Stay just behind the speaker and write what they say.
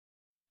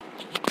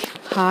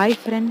Hi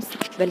friends,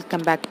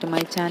 welcome back to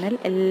my channel.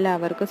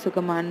 എല്ലാവർക്കും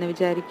സുഖമാണെന്ന്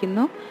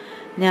വിചാരിക്കുന്നു.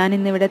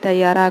 ഞാനിന്നിവിടെ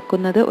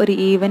തയ്യാറാക്കുന്നത് ഒരു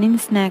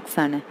ഈവനിങ് സ്നാക്സ്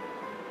ആണ്.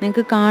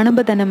 നിങ്ങൾക്ക്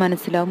കാണുമ്പോൾ തന്നെ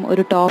മനസ്സിലാവും,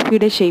 ഒരു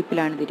ടോഫിയുടെ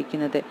ഷേപ്പിലാണ്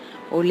ഇതിരിക്കുന്നത്.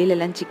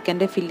 ഉള്ളിലെല്ലാം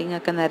ചിക്കൻ്റെ ഫില്ലിംഗ്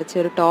ഒക്കെ നിറച്ച്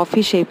ഒരു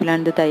ടോഫി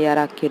ഷേപ്പിലാണ് ഇത്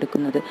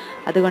തയ്യാറാക്കിയെടുക്കുന്നത്.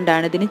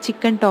 അതുകൊണ്ടാണ് ഇതിന്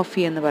ചിക്കൻ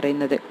ടോഫി എന്ന്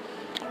പറയുന്നത്.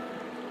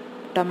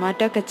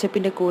 ടൊമാറ്റോ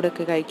കെച്ചപ്പിൻ്റെ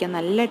കൂടെയൊക്കെ കഴിക്കാൻ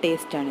നല്ല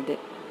ടേസ്റ്റാണിത്.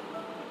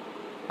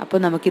 അപ്പോൾ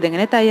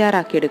നമുക്കിതെങ്ങനെ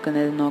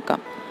തയ്യാറാക്കിയെടുക്കുന്നത്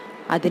നോക്കാം.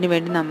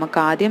 അതിനുവേണ്ടി നമുക്ക്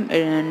ആദ്യം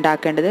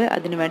ഉണ്ടാക്കേണ്ടത്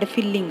അതിനുവേണ്ട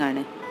ഫില്ലിംഗ്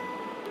ആണ്.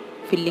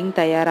 ഫില്ലിംഗ്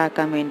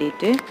തയ്യാറാക്കാൻ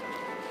വേണ്ടിയിട്ട്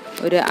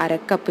ഒരു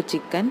അരക്കപ്പ്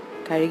ചിക്കൻ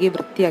കഴുകി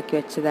വൃത്തിയാക്കി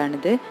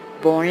വെച്ചതാണിത്.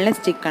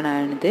 ബോൺലെസ്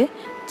ചിക്കനാണിത്.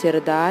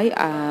 ചെറുതായി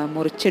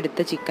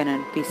മുറിച്ചെടുത്ത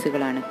ചിക്കനാണ്,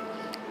 പീസുകളാണ്.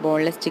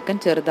 ബോൺലെസ് ചിക്കൻ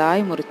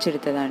ചെറുതായി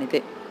മുറിച്ചെടുത്തതാണിത്.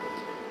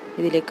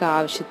 ഇതിലേക്ക്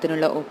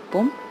ആവശ്യത്തിനുള്ള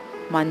ഉപ്പും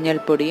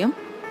മഞ്ഞൾപ്പൊടിയും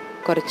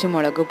കുറച്ച്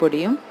മുളക്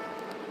പൊടിയും,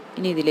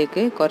 ഇനി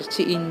ഇതിലേക്ക്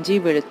കുറച്ച് ഇഞ്ചി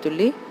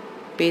വെളുത്തുള്ളി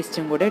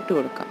പേസ്റ്റും കൂടെ ഇട്ട്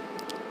കൊടുക്കാം.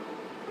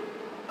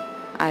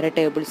 1/2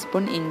 ടേബിൾ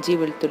സ്പൂൺ ഇഞ്ചി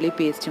വെളുത്തുള്ളി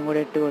പേസ്റ്റും കൂടെ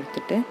ഇട്ട്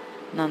കൊടുത്തിട്ട്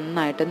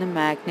നന്നായിട്ടൊന്ന്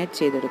മാഗ്നേറ്റ്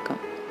ചെയ്തെടുക്കാം.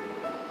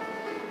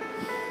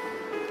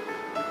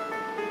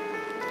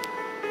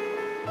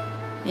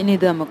 ഇനി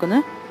ഇത് നമുക്കൊന്ന്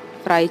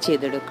ഫ്രൈ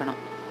ചെയ്തെടുക്കണം.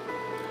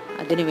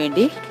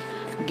 അതിനുവേണ്ടി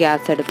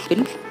ഗ്യാസ്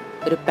അടുപ്പിൽ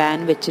ഒരു പാൻ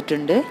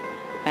വെച്ചിട്ടുണ്ട്.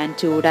 പാൻ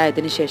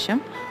ചൂടായതിനു ശേഷം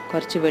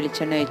കുറച്ച്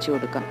വെളിച്ചെണ്ണ ഒഴിച്ച്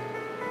കൊടുക്കാം.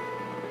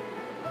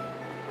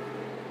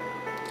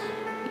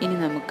 ഇനി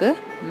നമുക്ക്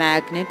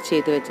മാഗ്നേറ്റ്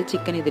ചെയ്ത് വെച്ച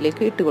ചിക്കൻ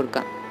ഇതിലേക്ക് ഇട്ട്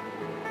കൊടുക്കാം.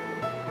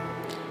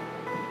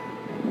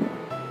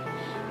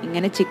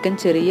 ഇങ്ങനെ ചിക്കൻ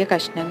ചെറിയ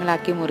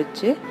കഷ്ണങ്ങളാക്കി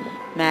മുറിച്ച്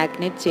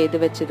മാഗ്നേറ്റ് ചെയ്ത്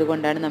വെച്ചത്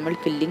കൊണ്ടാണ് നമ്മൾ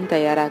ഫില്ലിംഗ്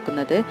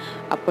തയ്യാറാക്കുന്നത്.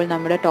 അപ്പോൾ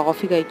നമ്മുടെ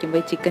ടോഫി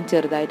കഴിക്കുമ്പോൾ ചിക്കൻ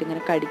ചെറുതായിട്ട്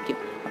ഇങ്ങനെ കടിക്കും.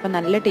 അപ്പോൾ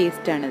നല്ല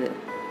ടേസ്റ്റാണിത്.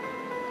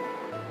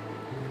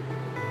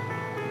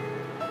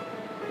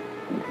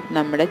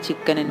 നമ്മുടെ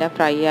ചിക്കനെല്ലാം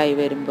ഫ്രൈ ആയി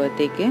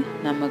വരുമ്പോഴത്തേക്ക്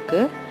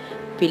നമുക്ക്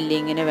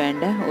ഫില്ലിങ്ങിന്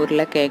വേണ്ട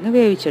ഉരുളക്കിഴങ്ങ്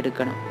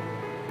വേവിച്ചെടുക്കണം.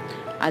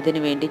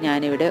 അതിനുവേണ്ടി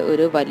ഞാനിവിടെ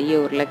ഒരു വലിയ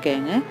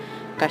ഉരുളക്കിഴങ്ങ്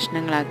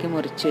കഷ്ണങ്ങളാക്കി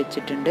മുറിച്ച്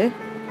വെച്ചിട്ടുണ്ട്.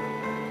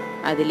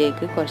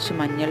 അതിലേക്ക് കുറച്ച്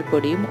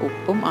മഞ്ഞൾപ്പൊടിയും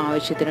ഉപ്പും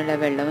ആവശ്യത്തിനുള്ള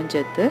വെള്ളവും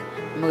ചേർത്ത്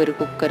നമുക്കൊരു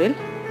കുക്കറിൽ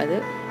അത്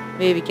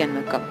വേവിക്കാൻ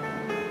വെക്കാം.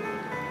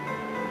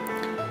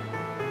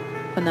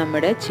 അപ്പം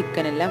നമ്മുടെ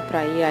ചിക്കനെല്ലാം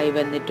ഫ്രൈ ആയി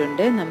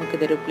വന്നിട്ടുണ്ട്.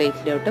 നമുക്കിതൊരു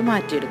പ്ലേറ്റിലോട്ട്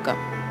മാറ്റിയെടുക്കാം.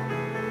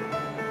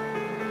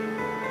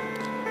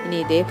 ഇനി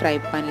ഇതേ ഫ്രൈ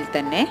പാനിൽ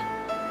തന്നെ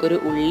ഒരു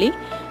ഉള്ളി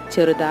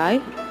ചെറുതായി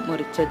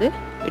മുറിച്ചത്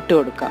ഇട്ട്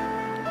കൊടുക്കാം.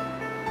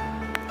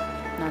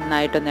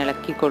 നന്നായിട്ടൊന്ന്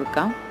ഇളക്കി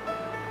കൊടുക്കാം.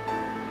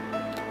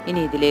 ഇനി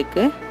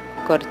ഇതിലേക്ക്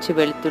കുറച്ച്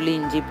വെളുത്തുള്ളി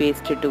ഇഞ്ചി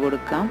പേസ്റ്റ് ഇട്ട്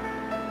കൊടുക്കാം.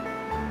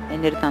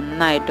 എന്നിട്ട്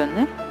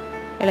നന്നായിട്ടൊന്ന്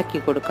ഇളക്കി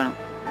കൊടുക്കണം.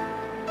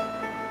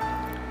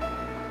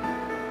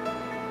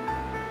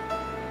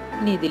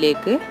 ഇനി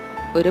ഇതിലേക്ക്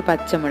ഒരു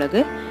പച്ചമുളക്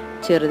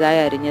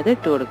ചെറുതായി അരിഞ്ഞത്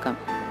ഇട്ട് കൊടുക്കാം.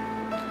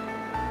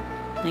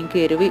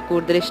 നിങ്ങൾക്ക് എരിവ്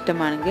കൂടുതൽ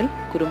ഇഷ്ടമാണെങ്കിൽ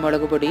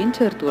കുരുമുളക് പൊടിയും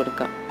ചേർത്ത്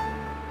കൊടുക്കാം.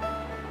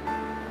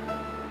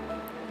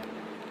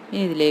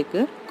 ഇനി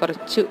ഇതിലേക്ക്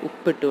കുറച്ച്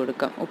ഉപ്പിട്ട്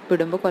കൊടുക്കാം.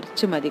 ഉപ്പിടുമ്പോൾ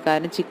കുറച്ച് മതി,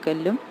 കാരണം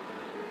ചിക്കനിലും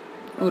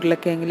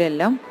ഉരുളക്കിഴങ്ങിലും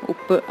എല്ലാം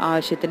ഉപ്പ്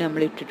ആവശ്യത്തിന്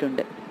നമ്മൾ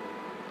ഇട്ടിട്ടുണ്ട്.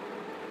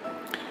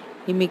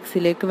 ഈ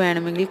മിക്സിലേക്ക്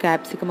വേണമെങ്കിൽ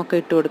ക്യാപ്സിക്കം ഒക്കെ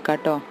ഇട്ട് കൊടുക്കാം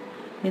കേട്ടോ.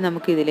 ഇനി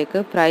നമുക്ക് ഇതിലേക്ക്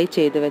ഫ്രൈ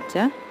ചെയ്ത് വെച്ച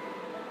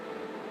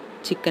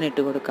ചിക്കൻ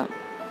ഇട്ട് കൊടുക്കാം.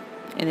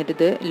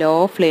 എന്നിട്ടിത് ലോ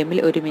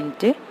ഫ്ലെയിമിൽ 1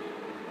 മിനിറ്റ്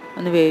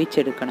ഒന്ന്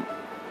വേവിച്ചെടുക്കണം.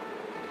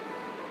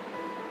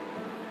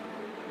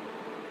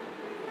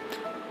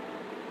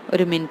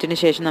 ഒരു മിനിറ്റിന്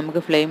ശേഷം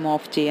നമുക്ക് ഫ്ലെയിം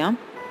ഓഫ് ചെയ്യാം.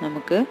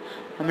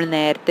 നമ്മൾ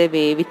നേരത്തെ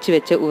വേവിച്ച്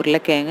വെച്ച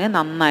ഉരുളക്കിഴങ്ങ്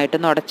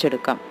നന്നായിട്ടൊന്ന്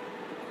ഉടച്ചെടുക്കാം.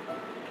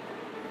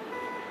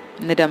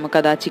 എന്നിട്ട്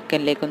നമുക്കത് ആ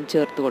ചിക്കനിലേക്കൊന്ന്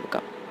ചേർത്ത്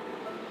കൊടുക്കാം.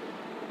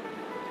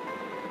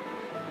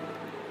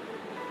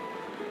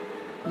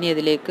 ഇനി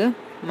അതിലേക്ക്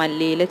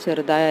മല്ലിയില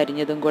ചെറുതായി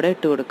അരിഞ്ഞതും കൂടെ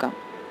ഇട്ട് കൊടുക്കാം.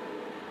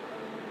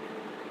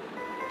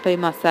 അപ്പോൾ ഈ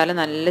മസാല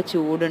നല്ല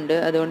ചൂടുണ്ട്,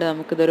 അതുകൊണ്ട്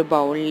നമുക്കിതൊരു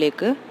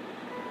ബൗളിലേക്ക്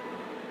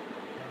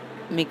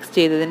മിക്സ്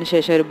ചെയ്തതിന്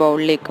ശേഷം ഒരു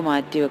ബൗളിലേക്ക്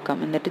മാറ്റി വെക്കാം.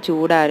 എന്നിട്ട്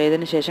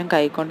ചൂടാറിയതിന് ശേഷം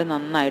കൈകൊണ്ട്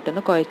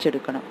നന്നായിട്ടൊന്ന്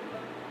കുഴച്ചെടുക്കണം.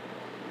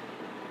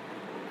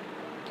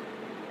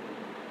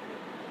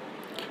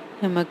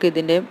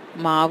 നമുക്കിതിൻ്റെ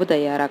മാവ്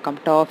തയ്യാറാക്കാം.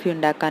 ടോഫി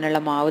ഉണ്ടാക്കാനുള്ള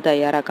മാവ്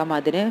തയ്യാറാക്കാം.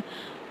 അതിന്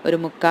ഒരു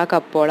 3/4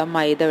 കപ്പോളം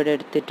മൈദ ഇവിടെ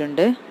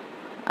എടുത്തിട്ടുണ്ട്.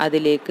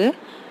 അതിലേക്ക്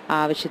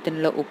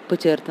ആവശ്യത്തിനുള്ള ഉപ്പ്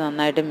ചേർത്ത്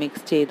നന്നായിട്ട്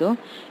മിക്സ് ചെയ്തു.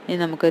 ഇനി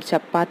നമുക്കൊരു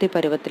ചപ്പാത്തി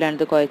പരുവത്തിലാണ്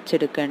ഇത്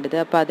കുഴച്ചെടുക്കേണ്ടത്.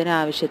 അപ്പോൾ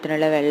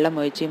അതിനാവശ്യത്തിനുള്ള വെള്ളം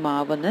ഒഴിച്ച് ഈ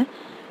മാവൊന്ന്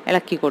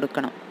ഇളക്കി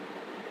കൊടുക്കണം.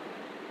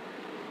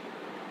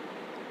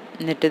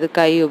 എന്നിട്ടിത്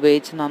കൈ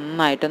ഉപയോഗിച്ച്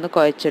നന്നായിട്ടൊന്ന്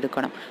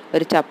കുഴച്ചെടുക്കണം.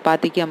 ഒരു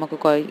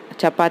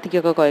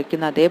ചപ്പാത്തിക്കൊക്കെ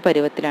കുഴക്കുന്ന അതേ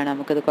പരുവത്തിലാണ്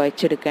നമുക്കിത്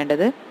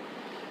കുഴച്ചെടുക്കേണ്ടത്.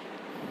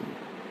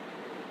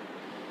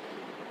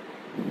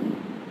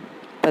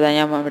 അപ്പോൾ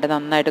ഞാൻ ഇവിടെ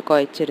നന്നായിട്ട്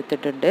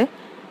കുഴച്ചെടുത്തിട്ടുണ്ട്.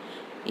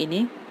 ഇനി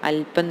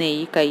അല്പം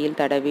നെയ്യ് കയ്യിൽ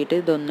തടവിയിട്ട്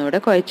ഇതൊന്നുകൂടെ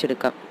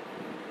കുഴച്ചെടുക്കാം.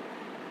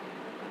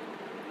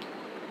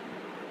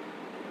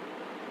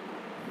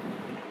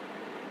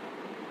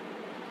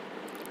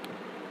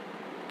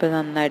 ഇപ്പോൾ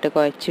നന്നായിട്ട്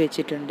കുഴച്ച്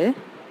വെച്ചിട്ടുണ്ട്.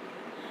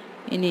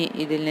 ഇനി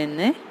ഇതിൽ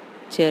നിന്ന്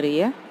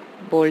ചെറിയ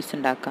ബോൾസ്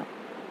ഉണ്ടാക്കാം.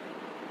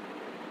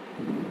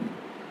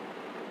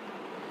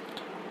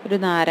 ഒരു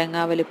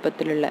നാരങ്ങ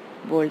വലിപ്പത്തിലുള്ള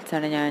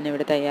ബോൾസാണ്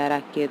ഞാനിവിടെ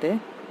തയ്യാറാക്കിയത്.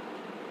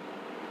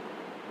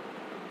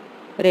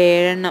 ഒരു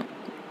 7 എണ്ണം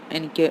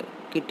എനിക്ക്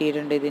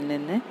കിട്ടിയിട്ടുണ്ട് ഇതിൽ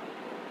നിന്ന്.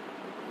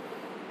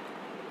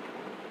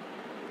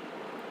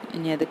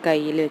 ഇനി അത്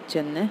കയ്യിൽ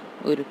വെച്ചൊന്ന്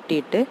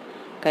ഉരുട്ടിയിട്ട്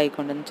കൈ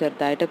കൊണ്ടൊന്ന്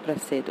ചെറുതായിട്ട്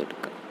പ്രസ് ചെയ്ത്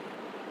കൊടുക്കുക.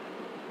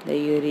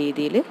 ഈ ഒരു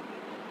രീതിയിൽ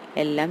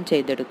എല്ലാം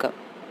ചെയ്തെടുക്കാം.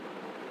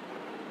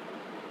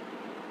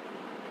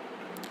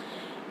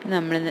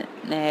 നമ്മൾ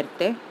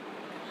നേരത്തെ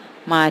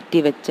മാറ്റി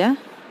വെച്ച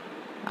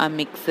ആ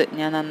മിക്സ്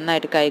ഞാൻ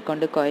നന്നായിട്ട് കൈ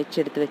കൊണ്ട്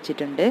കുഴച്ചെടുത്ത്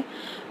വെച്ചിട്ടുണ്ട്.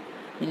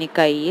 ഇനി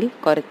കയ്യിൽ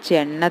കുറച്ച്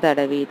എണ്ണ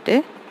തടവിയിട്ട്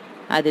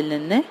അതിൽ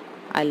നിന്ന്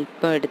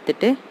അല്പം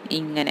എടുത്തിട്ട്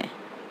ഇങ്ങനെ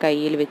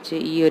കയ്യിൽ വെച്ച്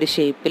ഈ ഒരു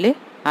ഷേപ്പിൽ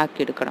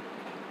ആക്കിയെടുക്കണം.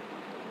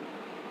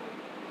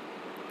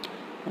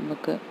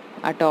 നമുക്ക്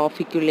ആ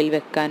ടോഫിക്കുള്ളിൽ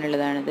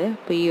വെക്കാനുള്ളതാണിത്.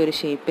 അപ്പോൾ ഈ ഒരു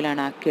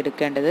ഷേപ്പിലാണ്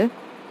ആക്കിയെടുക്കേണ്ടത്.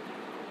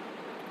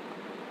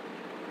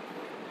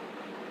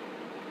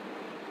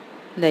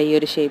 ഈ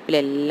ഒരു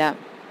ഷേപ്പിലെല്ലാം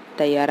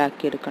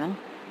തയ്യാറാക്കിയെടുക്കണം.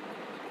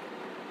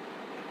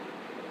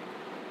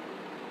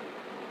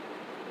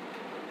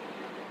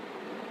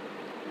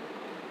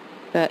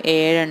 ഇപ്പോൾ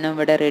 7 എണ്ണം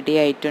ഇവിടെ റെഡി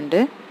ആയിട്ടുണ്ട്.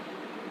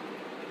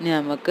 ഇനി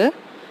നമുക്ക്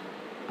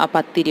ആ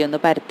പത്തിരി ഒന്ന്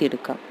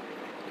പരത്തിയെടുക്കാം.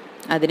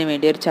 അതിനു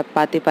വേണ്ടി ഒരു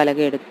ചപ്പാത്തി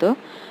പലക എടുത്തു.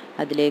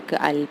 അതിലേക്ക്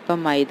അല്പം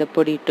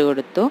മൈദപ്പൊടി ഇട്ട്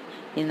കൊടുത്തു.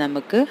 ഇനി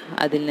നമുക്ക്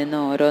അതിൽ നിന്ന്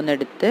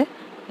ഓരോന്നെടുത്ത്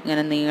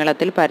ഇങ്ങനെ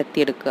നീളത്തിൽ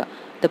പരത്തിയെടുക്കുക.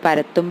 ഇത്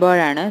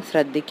പരത്തുമ്പോഴാണ്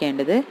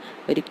ശ്രദ്ധിക്കേണ്ടത്,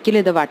 ഒരിക്കലും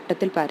ഇത്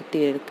വട്ടത്തിൽ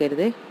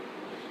പരത്തിയെടുക്കരുത്.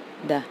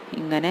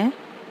 ഇങ്ങനെ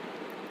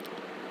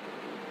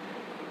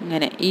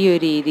ഈ ഒരു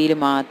രീതിയിൽ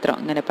മാത്രം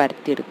ഇങ്ങനെ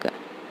പരത്തിയെടുക്കുക.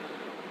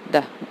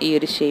 ഈ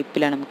ഒരു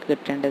ഷേപ്പിലാണ് നമുക്ക്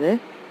കിട്ടേണ്ടത്.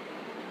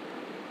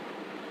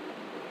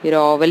 ഈ ഒരു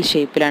ഓവൽ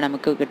ഷേപ്പിലാണ്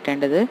നമുക്ക്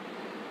കിട്ടേണ്ടത്.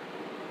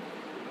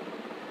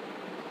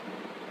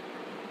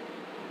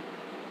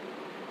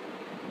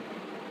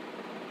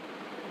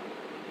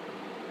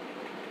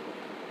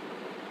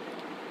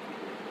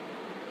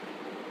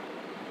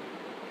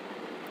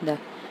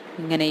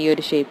 ഇങ്ങനെ ഈ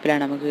ഒരു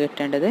ഷേപ്പിലാണ് നമുക്ക്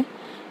കിട്ടേണ്ടത്.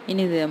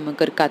 ഇനി ഇത്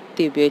നമുക്കൊരു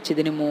കത്തി ഉപയോഗിച്ച്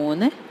ഇതിന്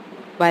 3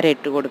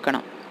 വരയിട്ട്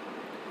കൊടുക്കണം.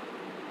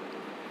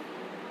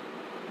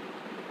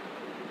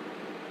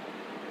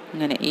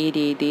 ഇങ്ങനെ ഈ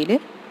രീതിയിൽ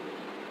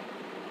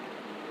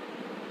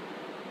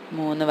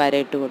 3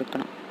 വരയിട്ട്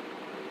കൊടുക്കണം.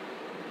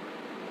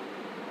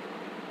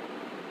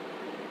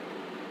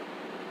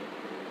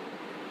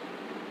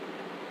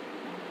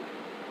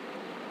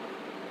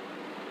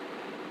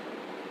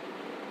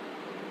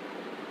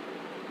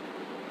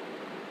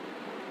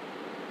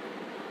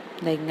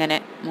 ഇങ്ങനെ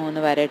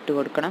 3 വരയിട്ട്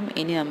കൊടുക്കണം.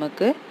 ഇനി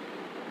നമുക്ക്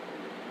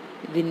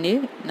ഇതിൻ്റെ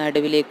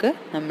നടുവിലേക്ക്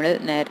നമ്മൾ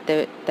നേരത്തെ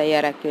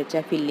തയ്യാറാക്കി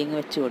വെച്ച ഫില്ലിങ്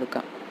വെച്ച്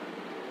കൊടുക്കാം.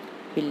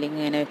 ഫില്ലിങ്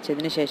ഇങ്ങനെ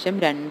വെച്ചതിന് ശേഷം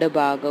 2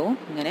 ഭാഗവും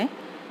ഇങ്ങനെ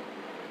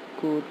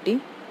കൂട്ടി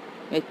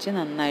വെച്ച്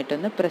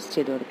നന്നായിട്ടൊന്ന് പ്രസ്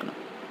ചെയ്ത് കൊടുക്കണം.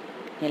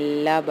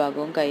 എല്ലാ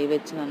ഭാഗവും കൈ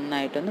വെച്ച്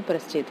നന്നായിട്ടൊന്ന്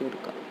പ്രസ് ചെയ്ത്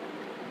കൊടുക്കാം.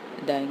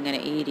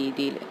 ഇങ്ങനെ ഈ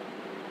രീതിയിൽ.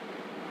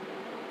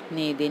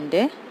 ഇനി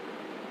ഇതിൻ്റെ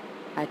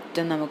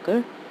അറ്റം നമുക്ക്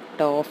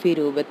ടോഫി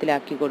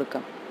രൂപത്തിലാക്കി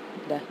കൊടുക്കാം.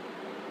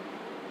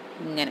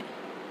 ഇങ്ങനെ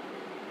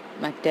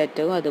മറ്റേ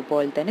അറ്റവും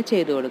അതുപോലെ തന്നെ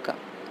ചെയ്തു കൊടുക്കാം.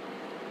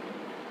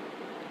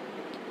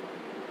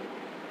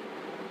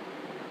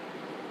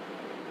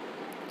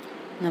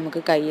 നമുക്ക്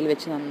കയ്യിൽ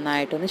വെച്ച്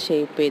നന്നായിട്ടൊന്ന്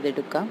ഷേപ്പ്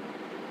ചെയ്തെടുക്കാം.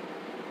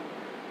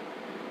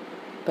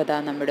 ഇപ്പോൾ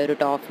നമ്മുടെ ഒരു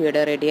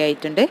ടോഫിയുടെ റെഡി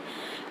ആയിട്ടുണ്ട്.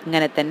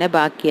 ഇങ്ങനെ തന്നെ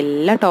ബാക്കി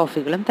എല്ലാ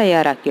ടോഫികളും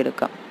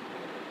തയ്യാറാക്കിയെടുക്കാം.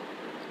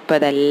 ഇപ്പോൾ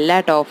അതെല്ലാ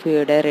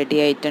ടോഫിയുടെ റെഡി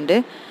ആയിട്ടുണ്ട്.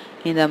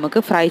 ഇനി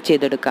നമുക്ക് ഫ്രൈ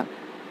ചെയ്തെടുക്കാം.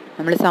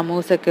 നമ്മൾ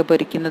സമൂസൊക്കെ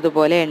പൊരിക്കുന്നത്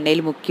പോലെ എണ്ണയിൽ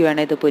മുക്കി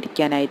വേണം ഇത്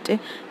പൊരിക്കാനായിട്ട്.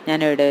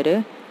 ഞാനിവിടെ ഒരു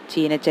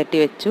ചീനച്ചട്ടി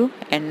വെച്ചു.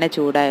 എണ്ണ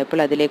ചൂടായപ്പോൾ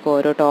അതിലേക്ക്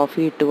ഓരോ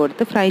ടോഫി ഇട്ട്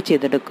കൊടുത്ത് ഫ്രൈ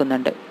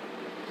ചെയ്തെടുക്കുന്നുണ്ട്.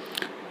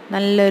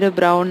 നല്ലൊരു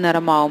ബ്രൗൺ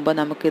നിറമാവുമ്പോൾ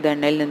നമുക്കിത്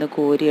എണ്ണയിൽ നിന്ന്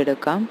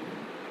കോരിയെടുക്കാം.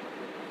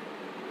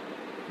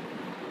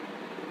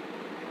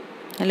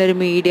 നല്ലൊരു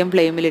മീഡിയം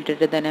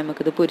ഫ്ലെയിമിലിട്ടിട്ട് തന്നെ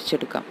നമുക്കിത്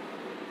പൊരിച്ചെടുക്കാം.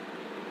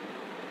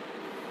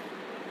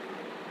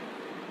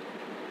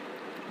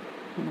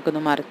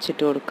 നമുക്കൊന്ന്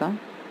മറിച്ചിട്ട് കൊടുക്കാം.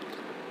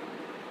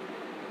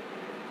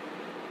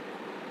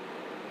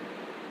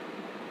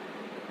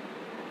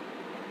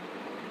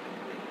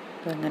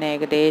 അങ്ങനെ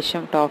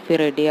ഏകദേശം ടോഫി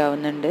റെഡി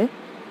ആവുന്നുണ്ട്.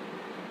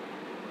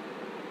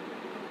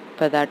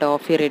 ഇപ്പോൾ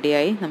ടോഫി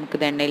റെഡിയായി.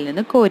 നമുക്കിത് എണ്ണയിൽ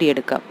നിന്ന്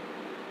കോരിയെടുക്കാം.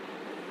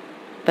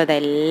 ഇപ്പോൾ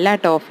അതെല്ലാ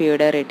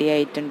ടോഫിയുടെ റെഡി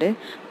ആയിട്ടുണ്ട്.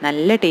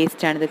 നല്ല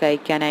ടേസ്റ്റാണ് ഇത്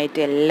കഴിക്കാനായിട്ട്.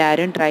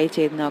 എല്ലാവരും ട്രൈ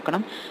ചെയ്ത്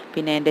നോക്കണം.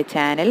 പിന്നെ എൻ്റെ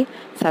ചാനൽ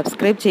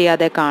സബ്സ്ക്രൈബ്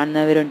ചെയ്യാതെ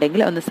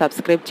കാണുന്നവരുണ്ടെങ്കിൽ ഒന്ന്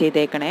സബ്സ്ക്രൈബ്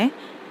ചെയ്തേക്കണേ.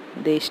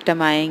 ഇത്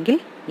ഇഷ്ടമായെങ്കിൽ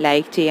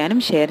ലൈക്ക്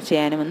ചെയ്യാനും ഷെയർ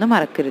ചെയ്യാനും ഒന്നും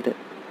മറക്കരുത്.